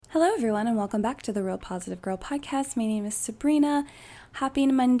Hello, everyone, and welcome back to the Real Positive Girl podcast. My name is Sabrina. Happy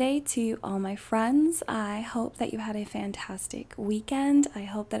Monday to all my friends. I hope that you had a fantastic weekend. I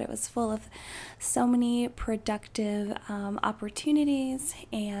hope that it was full of so many productive opportunities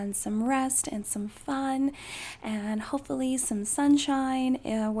and some rest and some fun and hopefully some sunshine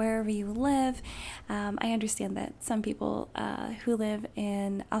wherever you live. I understand that some people who live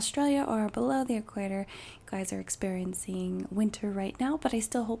in Australia or below the equator, guys are experiencing winter right now, but I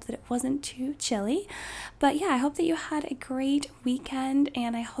still hope that it wasn't too chilly. But yeah, I hope that you had a great weekend,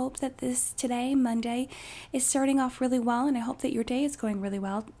 and I hope that today, Monday, is starting off really well, and I hope that your day is going really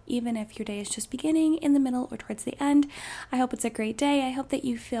well, even if your day is just beginning, in the middle, or towards the end. I hope it's a great day. I hope that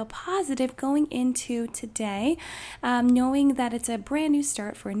you feel positive going into today, knowing that it's a brand new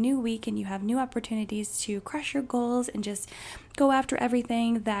start for a new week, and you have new opportunities to crush your goals and just go after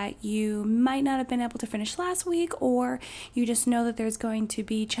everything that you might not have been able to finish last week, or you just know that there's going to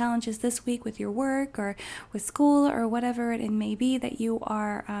be challenges this week with your work or with school or whatever it may be that you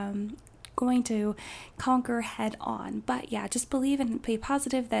are going to conquer head on. But yeah, just believe and be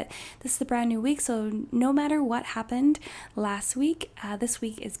positive that this is a brand new week. So no matter what happened last week, this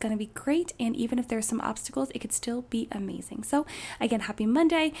week is going to be great. And even if there's some obstacles, it could still be amazing. So again, happy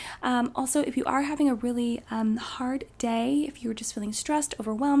Monday. Also, if you are having a really hard day, if you're just feeling stressed,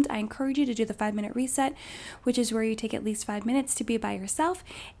 overwhelmed, I encourage you to do the 5-minute reset, which is where you take at least 5 minutes to be by yourself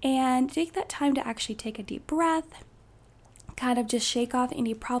and take that time to actually take a deep breath, kind of just shake off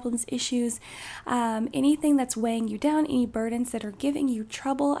any problems, issues, anything that's weighing you down, any burdens that are giving you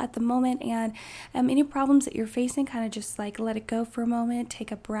trouble at the moment, and any problems that you're facing, kind of just like let it go for a moment,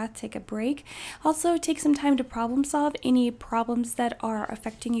 take a breath, take a break. Also, take some time to problem solve any problems that are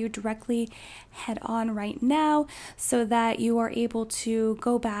affecting you directly head on right now, so that you are able to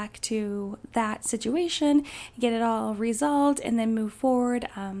go back to that situation, get it all resolved, and then move forward,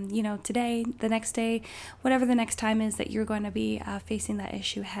 today, the next day, whatever the next time is that you're going to be facing that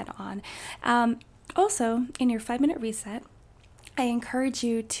issue head on. Also, in your 5-minute reset, I encourage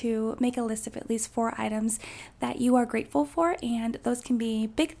you to make a list of at least 4 items that you are grateful for, and those can be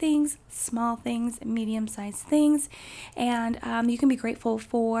big things, small things, medium-sized things, and you can be grateful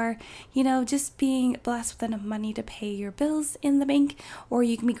for, just being blessed with enough money to pay your bills in the bank, or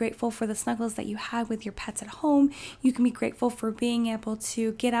you can be grateful for the snuggles that you have with your pets at home. You can be grateful for being able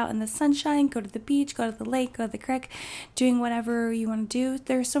to get out in the sunshine, go to the beach, go to the lake, go to the creek, doing whatever you want to do.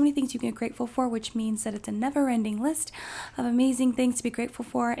 There are so many things you can be grateful for, which means that it's a never-ending list of amazing things to be grateful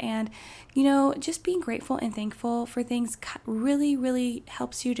for. And just being grateful and thankful for things really, really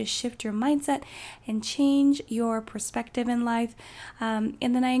helps you to shift your mindset and change your perspective in life. And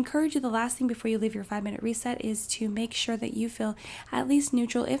then I encourage you, the last thing before you leave your 5-minute reset is to make sure that you feel at least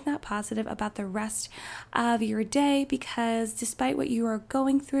neutral, if not positive, about the rest of your day, because despite what you are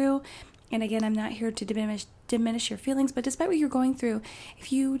going through, and again, I'm not here to diminish your feelings, but despite what you're going through,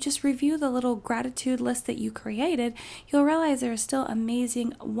 if you just review the little gratitude list that you created, you'll realize there are still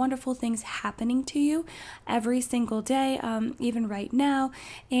amazing, wonderful things happening to you every single day, even right now.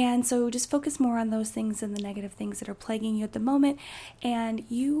 And so just focus more on those things than the negative things that are plaguing you at the moment, and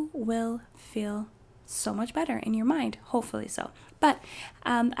you will feel so much better in your mind, hopefully so. But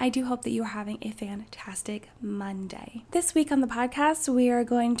I do hope that you are having a fantastic Monday. This week on the podcast, we are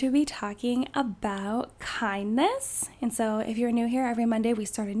going to be talking about kindness. And so if you're new here, every Monday we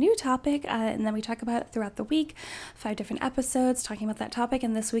start a new topic, and then we talk about it throughout the week, 5 different episodes talking about that topic.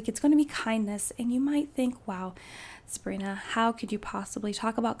 And this week it's going to be kindness. And you might think, wow, Sabrina, how could you possibly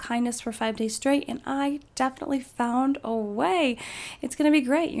talk about kindness for 5 days straight? And I definitely found a way. It's going to be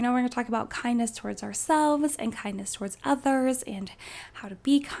great. We're going to talk about kindness towards ourselves and kindness towards others and how to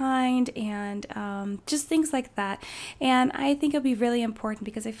be kind and just things like that. And I think it'll be really important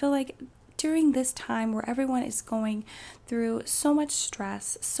because I feel like during this time where everyone is going through so much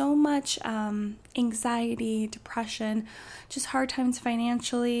stress, so much anxiety, depression, just hard times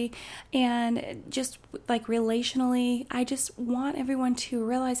financially, and just like relationally, I just want everyone to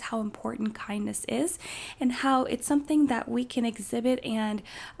realize how important kindness is and how it's something that we can exhibit and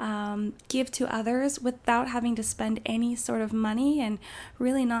give to others without having to spend any sort of money and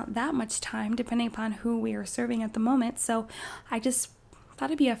really not that much time, depending upon who we are serving at the moment. So I just thought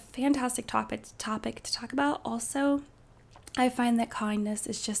it'd be a fantastic topic to talk about. Also, I find that kindness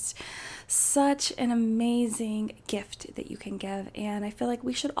is just such an amazing gift that you can give, and I feel like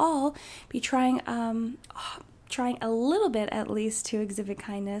we should all be trying a little bit at least to exhibit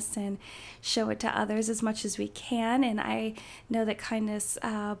kindness and show it to others as much as we can. And I know that kindness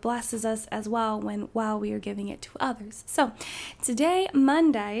blesses us as well while we are giving it to others. So today,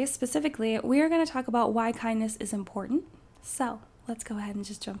 Monday specifically, we are going to talk about why kindness is important. So let's go ahead and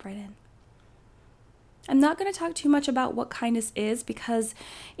just jump right in. I'm not going to talk too much about what kindness is because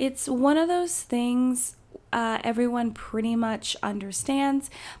it's one of those things everyone pretty much understands,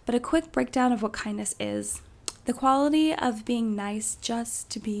 but a quick breakdown of what kindness is. The quality of being nice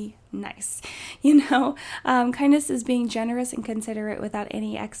just to be nice. Kindness is being generous and considerate without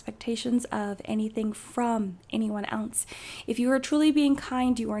any expectations of anything from anyone else. If you are truly being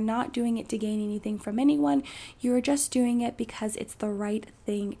kind, you are not doing it to gain anything from anyone. You are just doing it because it's the right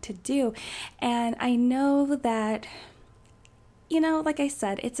thing to do. And I know that, like I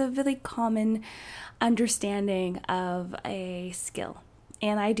said, it's a really common understanding of a skill.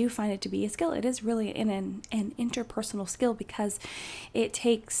 And I do find it to be a skill. It is really an interpersonal skill because it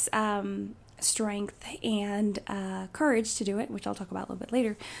takes strength and courage to do it, which I'll talk about a little bit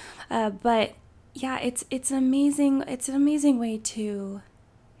later. But yeah, it's an amazing way to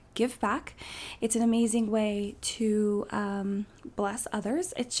give back. It's an amazing way to bless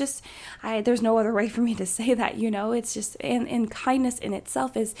others. It's just, there's no other way for me to say that, it's just, and kindness in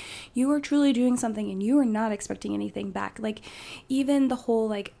itself is you are truly doing something and you are not expecting anything back. Like even the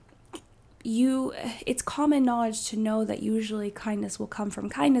whole, it's common knowledge to know that usually kindness will come from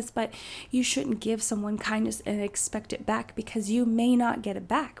kindness, but you shouldn't give someone kindness and expect it back because you may not get it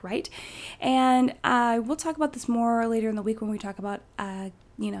back, right? And we'll talk about this more later in the week when we talk about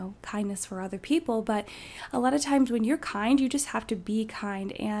kindness for other people. But a lot of times when you're kind, you just have to be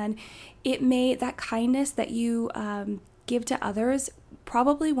kind, and that kindness that you give to others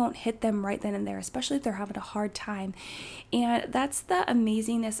probably won't hit them right then and there, especially if they're having a hard time. And that's the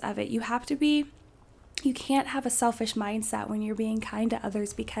amazingness of it. You can't have a selfish mindset when you're being kind to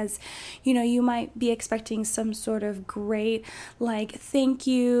others because, you might be expecting some sort of great, thank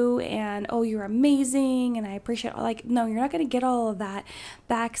you and, oh, you're amazing and I appreciate it. No, you're not going to get all of that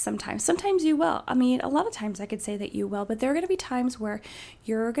back sometimes. Sometimes you will. I mean, a lot of times I could say that you will, but there are going to be times where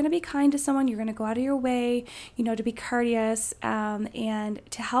you're going to be kind to someone. You're going to go out of your way, to be courteous and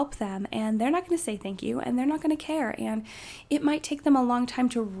to help them. And they're not going to say thank you and they're not going to care. And it might take them a long time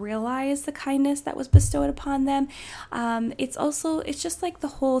to realize the kindness that was bestowed upon them. It's just like the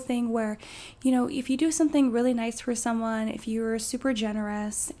whole thing where, if you do something really nice for someone, if you're super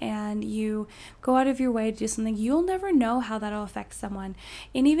generous and you go out of your way to do something, you'll never know how that'll affect someone.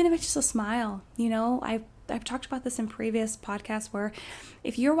 And even if it's just a smile, I've talked about this in previous podcasts where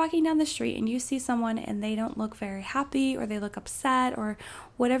if you're walking down the street and you see someone and they don't look very happy or they look upset or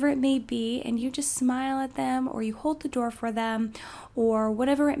whatever it may be, and you just smile at them or you hold the door for them or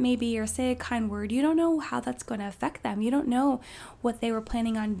whatever it may be or say a kind word, you don't know how that's going to affect them. You don't know what they were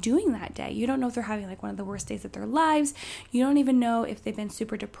planning on doing that day. You don't know if they're having one of the worst days of their lives. You don't even know if they've been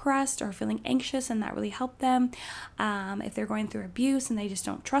super depressed or feeling anxious and that really helped them. If they're going through abuse and they just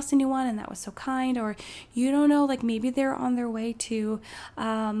don't trust anyone and that was so kind, or you don't know, maybe they're on their way to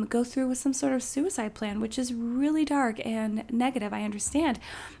go through with some sort of suicide plan, which is really dark and negative, I understand.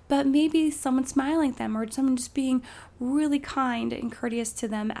 But maybe someone smiling at them or someone just being really kind and courteous to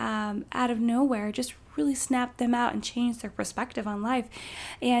them out of nowhere just really snapped them out and changed their perspective on life.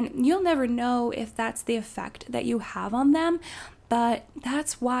 And you'll never know if that's the effect that you have on them. But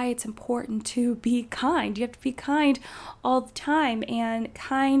that's why it's important to be kind. You have to be kind all the time. And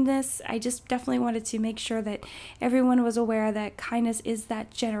kindness, I just definitely wanted to make sure that everyone was aware that kindness is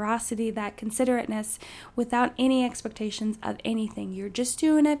that generosity, that considerateness without any expectations of anything. You're just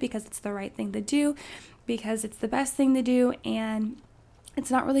doing it because it's the right thing to do, because it's the best thing to do, and it's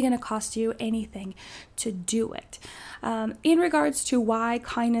not really going to cost you anything to do it. In regards to why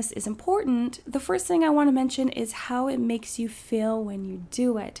kindness is important, the first thing I want to mention is how it makes you feel when you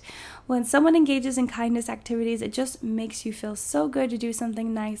do it. When someone engages in kindness activities, it just makes you feel so good to do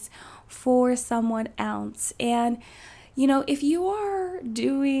something nice for someone else. And, if you are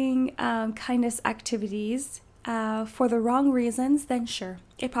doing kindness activities for the wrong reasons, then sure,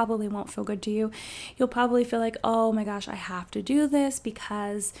 it probably won't feel good to you. You'll probably feel like, oh my gosh, I have to do this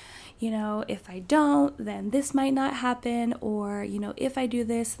because, if I don't, then this might not happen. Or, if I do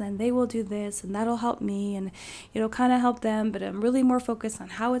this, then they will do this and that'll help me and it'll kind of help them. But I'm really more focused on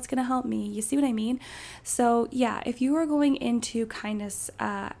how it's going to help me. You see what I mean? So yeah, if you are going into kindness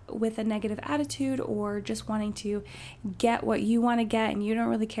with a negative attitude or just wanting to get what you want to get and you don't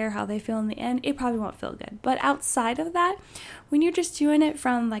really care how they feel in the end, it probably won't feel good. But outside of that, when you're just doing it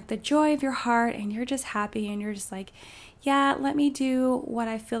from the joy of your heart and you're just happy and you're just yeah, let me do what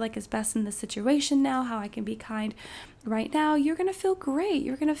I feel like is best in this situation now, how I can be kind right now, you're going to feel great.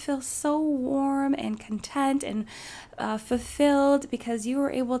 You're going to feel so warm and content and fulfilled because you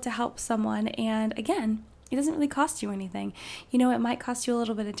were able to help someone. And again, it doesn't really cost you anything. You know, it might cost you a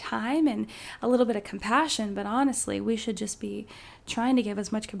little bit of time and a little bit of compassion, but honestly, we should just be trying to give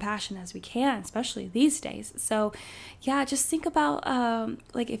as much compassion as we can, especially these days. So yeah, just think about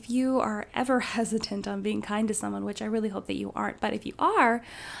like if you are ever hesitant on being kind to someone, which I really hope that you aren't, but if you are,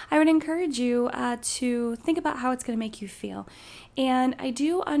 I would encourage you to think about how it's going to make you feel. And I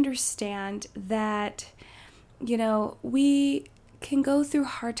do understand that, you know, we can go through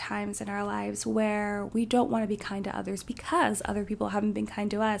hard times in our lives where we don't want to be kind to others because other people haven't been kind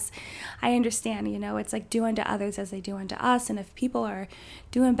to us. I understand, you know, it's like do unto others as they do unto us. And if people are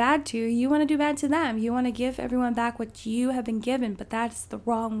doing bad to you, you want to do bad to them. You want to give everyone back what you have been given, but that's the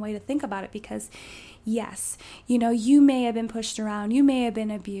wrong way to think about it because yes, you know, you may have been pushed around, you may have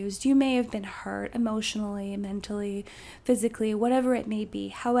been abused, you may have been hurt emotionally, mentally, physically, whatever it may be.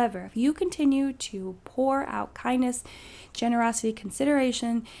 However, if you continue to pour out kindness, generosity,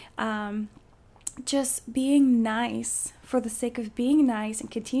 consideration, just being nice for the sake of being nice and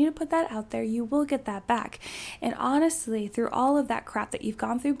continue to put that out there, you will get that back. And honestly, through all of that crap that you've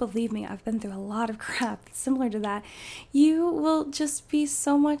gone through, believe me, I've been through a lot of crap similar to that, you will just be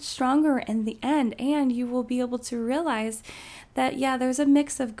so much stronger in the end, and you will be able to realize that, yeah, there's a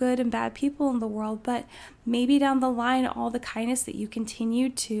mix of good and bad people in the world, but maybe down the line, all the kindness that you continue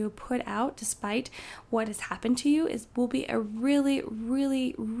to put out despite what has happened to you will be a really,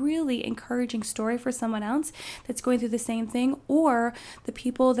 really, really encouraging story for someone else that's going through the same thing, or the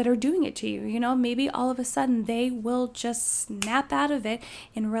people that are doing it to you. You know, maybe all of a sudden they will just snap out of it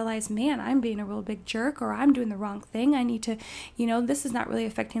and realize, man, I'm being a real big jerk, or I'm doing the wrong thing. I need to, you know, this is not really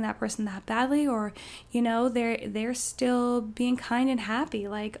affecting that person that badly, or, you know, they're still being kind and happy.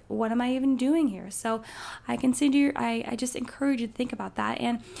 Like, what am I even doing here? So I just encourage you to think about that.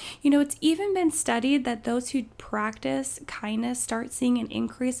 And, you know, it's even been studied that those who practice kindness start seeing an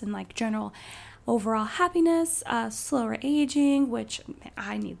increase in like general overall happiness, slower aging, which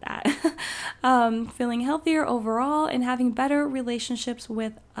I need that, feeling healthier overall, and having better relationships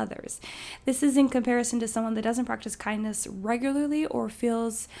with others. This is in comparison to someone that doesn't practice kindness regularly or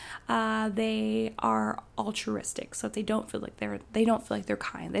feels they are altruistic. So if they don't feel like they're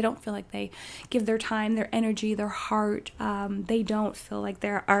kind, they don't feel like they give their time, their energy, their heart. They don't feel like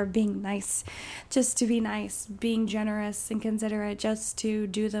they are being nice just to be nice, being generous and considerate just to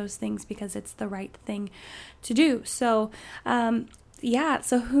do those things because it's the right thing to do. So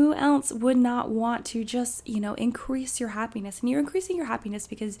so who else would not want to just, you know, increase your happiness? And you're increasing your happiness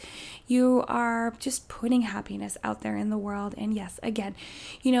because you are just putting happiness out there in the world. And yes, again,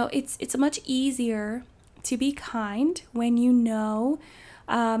 you know, it's much easier to be kind when you know,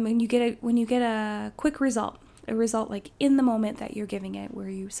 when you get a quick result. A result like in the moment that you're giving it,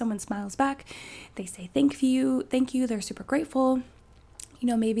 where someone smiles back, they say thank you, they're super grateful. You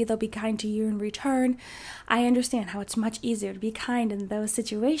know, maybe they'll be kind to you in return. I understand how it's much easier to be kind in those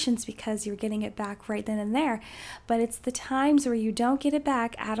situations because you're getting it back right then and there. But it's the times where you don't get it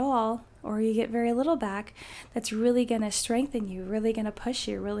back at all, or you get very little back, that's really going to strengthen you, really going to push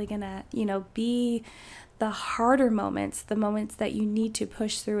you, really going to, you know, be the harder moments, the moments that you need to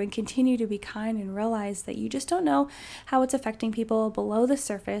push through and continue to be kind and realize that you just don't know how it's affecting people below the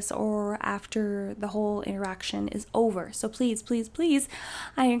surface or after the whole interaction is over. So please, please, please,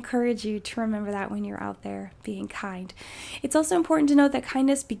 I encourage you to remember that when you're out there being kind. It's also important to note that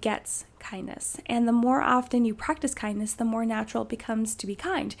kindness begets kindness. And the more often you practice kindness, the more natural it becomes to be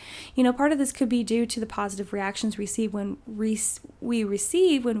kind. You know, part of this could be due to the positive reactions we receive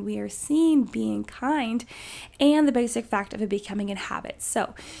when we are seen being kind, and the basic fact of it becoming a habit.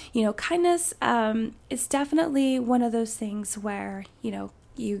 So, you know, kindness is definitely one of those things where, you know,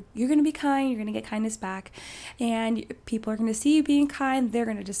 you're going to be kind, you're going to get kindness back, and people are going to see you being kind, they're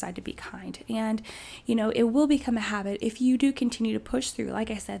going to decide to be kind. And, you know, it will become a habit if you do continue to push through,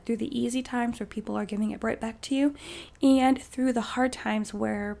 like I said, through the easy times where people are giving it right back to you, and through the hard times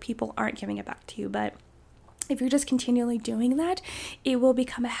where people aren't giving it back to you. But if you're just continually doing that, it will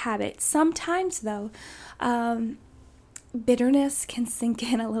become a habit. Sometimes, though, bitterness can sink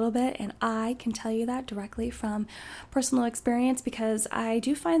in a little bit, and I can tell you that directly from personal experience, because I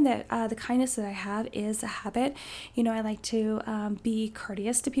do find that the kindness that I have is a habit. You know, I like to be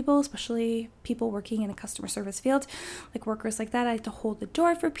courteous to people, especially people working in a customer service field, like workers like that. I like to hold the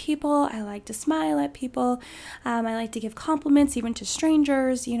door for people. I like to smile at people. I like to give compliments even to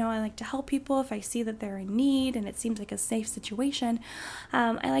strangers. You know, I like to help people if I see that they're in need and it seems like a safe situation.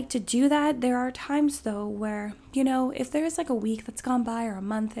 I like to do that. There are times, though, where, you know, if there's there's like a week that's gone by or a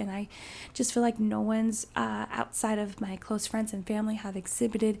month and I just feel like no one's outside of my close friends and family have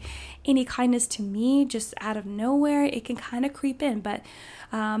exhibited any kindness to me just out of nowhere, it can kind of creep in. But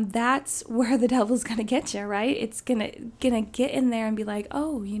that's where the devil's going to get you, right? It's going to get in there and be like,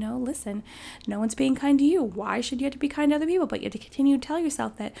 oh, listen, no one's being kind to you. Why should you have to be kind to other people? But you have to continue to tell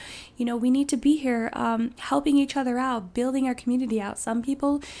yourself that, we need to be here helping each other out, building our community out. Some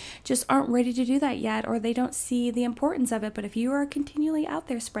people just aren't ready to do that yet, or they don't see the importance of it. But if you are continually out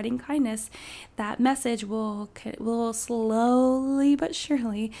there spreading kindness, that message will slowly but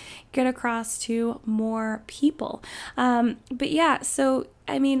surely get across to more people. But yeah, so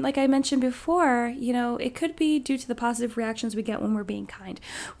like I mentioned before, it could be due to the positive reactions we get when we're being kind,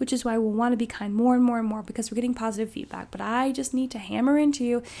 which is why we'll want to be kind more and more and more because we're getting positive feedback. But I just need to hammer into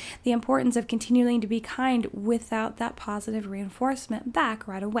you the importance of continuing to be kind without that positive reinforcement back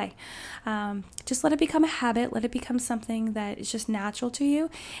right away. Just let it become a habit. Let it become something that is just natural to you,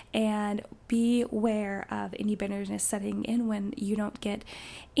 and be aware of any bitterness setting in when you don't get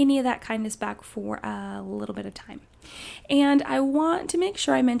any of that kindness back for a little bit of time. And I want to make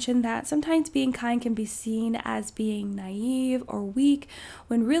sure I mention that sometimes being kind can be seen as being naive or weak,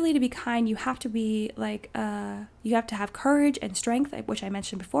 when really to be kind, you have to be you have to have courage and strength, which I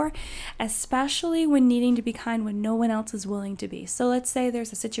mentioned before, especially when needing to be kind when no one else is willing to be. So let's say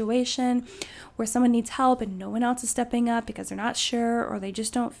there's a situation where someone needs help and no one else is stepping up because they're not sure, or they're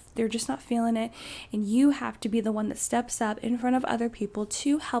just not feeling it. And you have to be the one that steps up in front of other people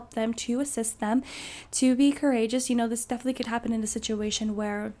to help them, to assist them, to be courageous. This definitely could happen in a situation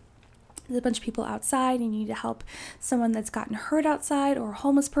where there's a bunch of people outside and you need to help someone that's gotten hurt outside, or a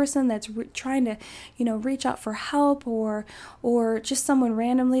homeless person that's trying to, reach out for help, or just someone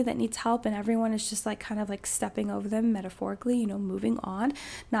randomly that needs help and everyone is just kind of stepping over them metaphorically, moving on,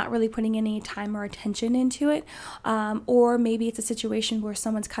 not really putting any time or attention into it. Or maybe it's a situation where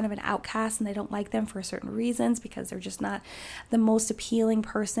someone's kind of an outcast and they don't like them for certain reasons because they're just not the most appealing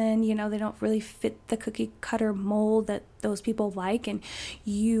person. They don't really fit the cookie cutter mold that those people like, and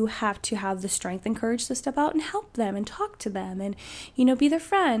you have to have the strength and courage to step out and help them and talk to them and, be their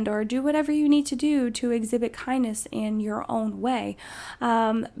friend, or do whatever you need to do to exhibit kindness in your own way.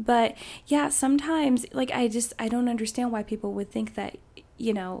 But yeah, sometimes I don't understand why people would think that,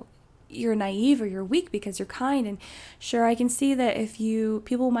 you're naive or you're weak because you're kind. And sure, I can see that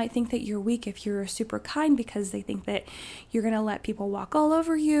people might think that you're weak if you're super kind because they think that you're going to let people walk all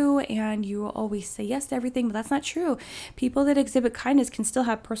over you and you will always say yes to everything, but that's not true. People that exhibit kindness can still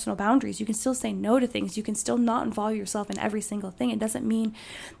have personal boundaries. You can still say no to things. You can still not involve yourself in every single thing. It doesn't mean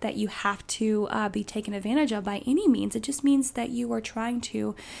that you have to be taken advantage of by any means. It just means that you are trying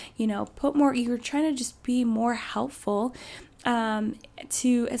to, you're trying to just be more helpful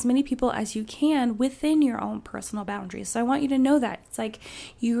to as many people as you can within your own personal boundaries. So I want you to know that it's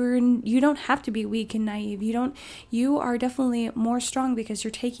you don't have to be weak and naive. You are definitely more strong because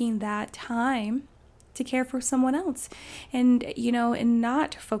you're taking that time to care for someone else and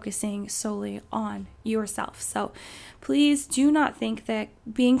not focusing solely on yourself. So please do not think that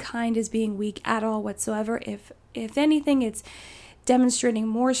being kind is being weak at all whatsoever. If anything, it's demonstrating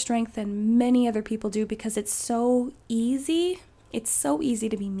more strength than many other people do, because it's so easy It's so easy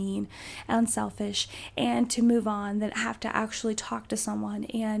to be mean and selfish and to move on than have to actually talk to someone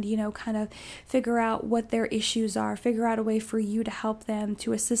and, kind of figure out what their issues are, figure out a way for you to help them,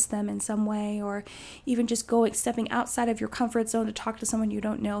 to assist them in some way, or even just stepping outside of your comfort zone to talk to someone you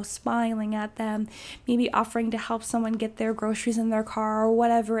don't know, smiling at them, maybe offering to help someone get their groceries in their car or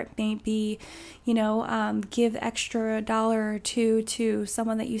whatever it may be, give extra $1 or $2 to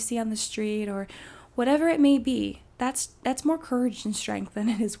someone that you see on the street or whatever it may be. That's more courage and strength than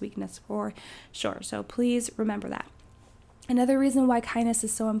it is weakness, for sure. So please remember that. Another reason why kindness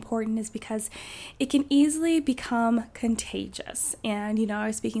is so important is because it can easily become contagious. And, I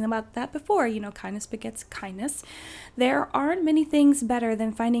was speaking about that before, kindness begets kindness. There aren't many things better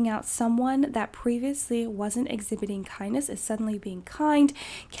than finding out someone that previously wasn't exhibiting kindness is suddenly being kind,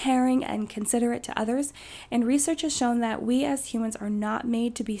 caring, and considerate to others. And research has shown that we as humans are not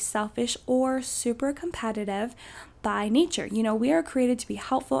made to be selfish or super competitive by nature. We are created to be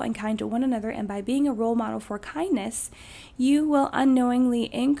helpful and kind to one another, and by being a role model for kindness, you will unknowingly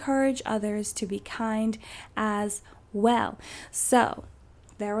encourage others to be kind as well. So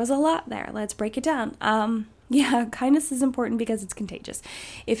there was a lot there. Let's break it down. Kindness is important because it's contagious.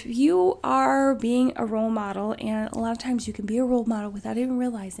 If you are being a role model, and a lot of times you can be a role model without even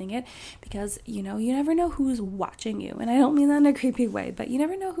realizing it, because, you never know who's watching you. And I don't mean that in a creepy way, but you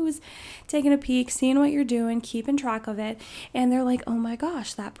never know who's taking a peek, seeing what you're doing, keeping track of it. And they're like, oh my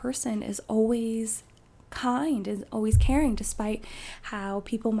gosh, that person is always kind and always caring, despite how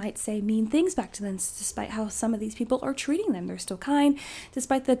people might say mean things back to them, despite how some of these people are treating them. They're still kind,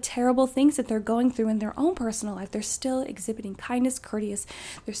 despite the terrible things that they're going through in their own personal life. They're still exhibiting kindness, courteous.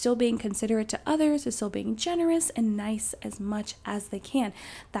 They're still being considerate to others. They're still being generous and nice as much as they can.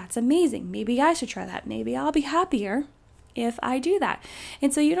 That's amazing. Maybe I should try that. Maybe I'll be happier if I do that.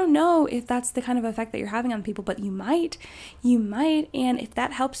 And so you don't know if that's the kind of effect that you're having on people, but you might. And if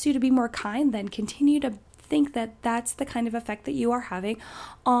that helps you to be more kind, then continue to think that that's the kind of effect that you are having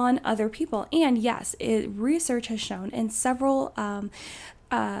on other people. And yes, research has shown in several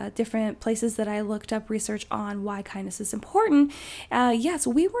different places that I looked up research on why kindness is important. Yes,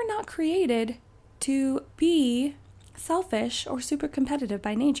 we were not created to be selfish or super competitive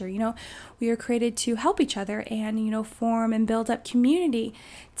by nature. We are created to help each other and, form and build up community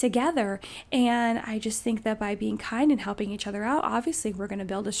together. And I just think that by being kind and helping each other out, obviously we're going to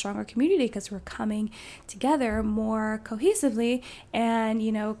build a stronger community because we're coming together more cohesively and,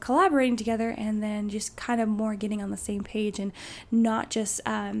 collaborating together, and then just kind of more getting on the same page and not just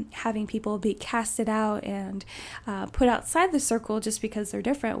having people be casted out and put outside the circle just because they're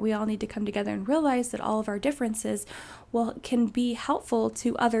different. We all need to come together and realize that all of our differences can be helpful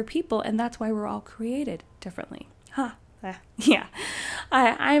to other people, and that's why we're all created differently. Yeah.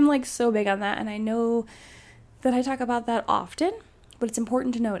 I'm like so big on that, and I know that I talk about that often, but it's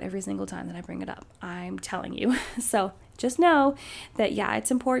important to note every single time that I bring it up. I'm telling you. So just know that, yeah,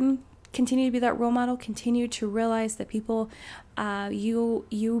 it's important. Continue to be that role model. Continue to realize that people,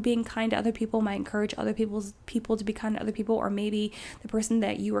 you being kind to other people might encourage other people to be kind to other people, or maybe the person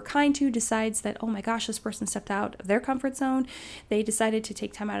that you were kind to decides that, oh my gosh, this person stepped out of their comfort zone. They decided to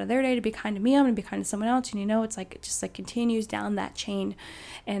take time out of their day to be kind to me. I'm going to be kind to someone else, and it's like it just like continues down that chain,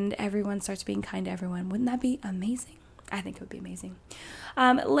 and everyone starts being kind to everyone. Wouldn't that be amazing? I think it would be amazing.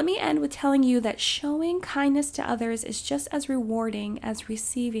 Let me end with telling you that showing kindness to others is just as rewarding as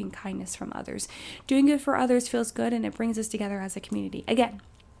receiving kindness from others. Doing good for others feels good, and it brings us together as a community. Again,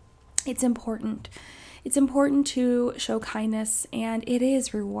 it's important. It's important to show kindness, and it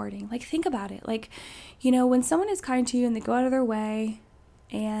is rewarding. Like, think about it. Like, when someone is kind to you and they go out of their way,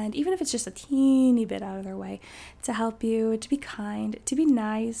 and even if it's just a teeny bit out of their way to help you, to be kind, to be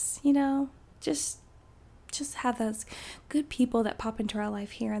nice, just have those good people that pop into our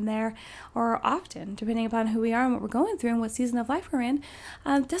life here and there, or often, depending upon who we are and what we're going through and what season of life we're in.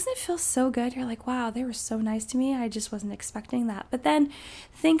 Doesn't it feel so good? You're like, wow, they were so nice to me. I just wasn't expecting that. But then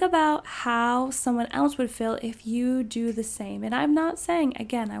think about how someone else would feel if you do the same. And I'm not saying,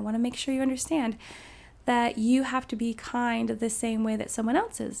 again, I want to make sure you understand that you have to be kind the same way that someone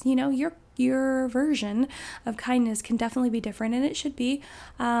else is. Your version of kindness can definitely be different, and it should be.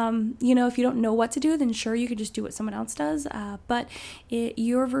 If you don't know what to do, then sure, you could just do what someone else does. But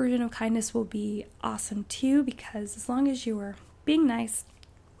your version of kindness will be awesome too, because as long as you are being nice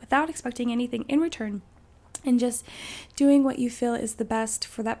without expecting anything in return, and just doing what you feel is the best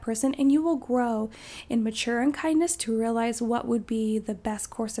for that person, and you will grow and mature in kindness to realize what would be the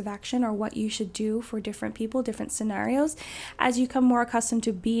best course of action, or what you should do for different people, different scenarios, as you become more accustomed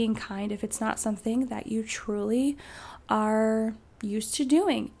to being kind if it's not something that you truly are used to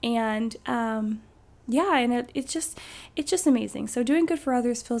doing. And it's just amazing. So doing good for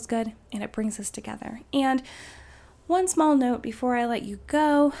others feels good, and it brings us together. And one small note before I let you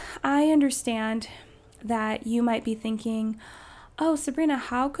go, I understand that you might be thinking, oh, Sabrina,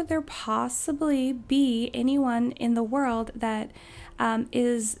 how could there possibly be anyone in the world that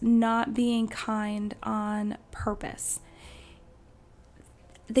is not being kind on purpose?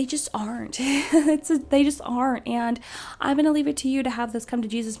 They just aren't. They just aren't. And I'm going to leave it to you to have those come to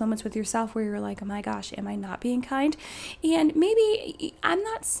Jesus moments with yourself where you're like, oh my gosh, am I not being kind? And maybe I'm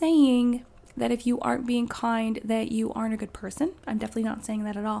not saying that if you aren't being kind that you aren't a good person. I'm definitely not saying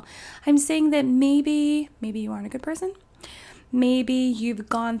that at all. I'm saying that maybe you aren't a good person. Maybe you've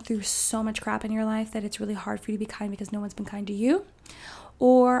gone through so much crap in your life that it's really hard for you to be kind because no one's been kind to you.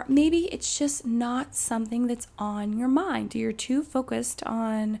 Or maybe it's just not something that's on your mind. You're too focused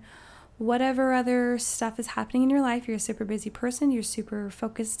on whatever other stuff is happening in your life. You're a super busy person. You're super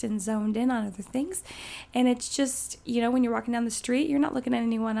focused and zoned in on other things. And it's just, when you're walking down the street, you're not looking at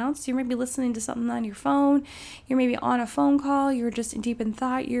anyone else. You might be listening to something on your phone. You're maybe on a phone call. You're just deep in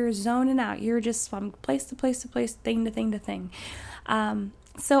thought. You're zoning out. You're just from place to place to place, thing to thing to thing.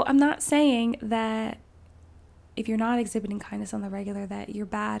 So I'm not saying that if you're not exhibiting kindness on the regular that you're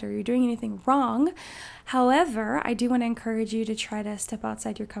bad or you're doing anything wrong. However, I do want to encourage you to try to step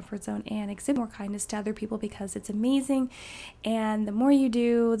outside your comfort zone and exhibit more kindness to other people, because it's amazing. And the more you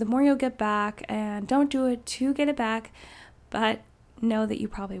do, the more you'll get back. And don't do it to get it back, but know that you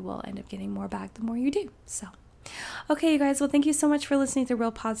probably will end up getting more back the more you do. So, okay, you guys. Well, thank you so much for listening to the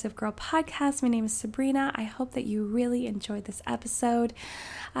Real Positive Girl podcast. My name is Sabrina. I hope that you really enjoyed this episode.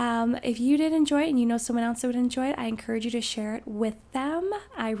 If you did enjoy it and you know someone else that would enjoy it, I encourage you to share it with them.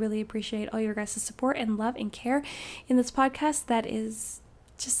 I really appreciate all your guys' support and love and care in this podcast. That is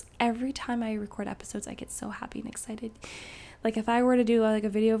just every time I record episodes, I get so happy and excited. Like if I were to do like a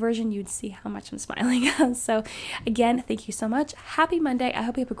video version, you'd see how much I'm smiling. So again, thank you so much. Happy Monday. I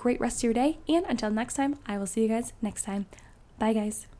hope you have a great rest of your day. And until next time, I will see you guys next time. Bye, guys.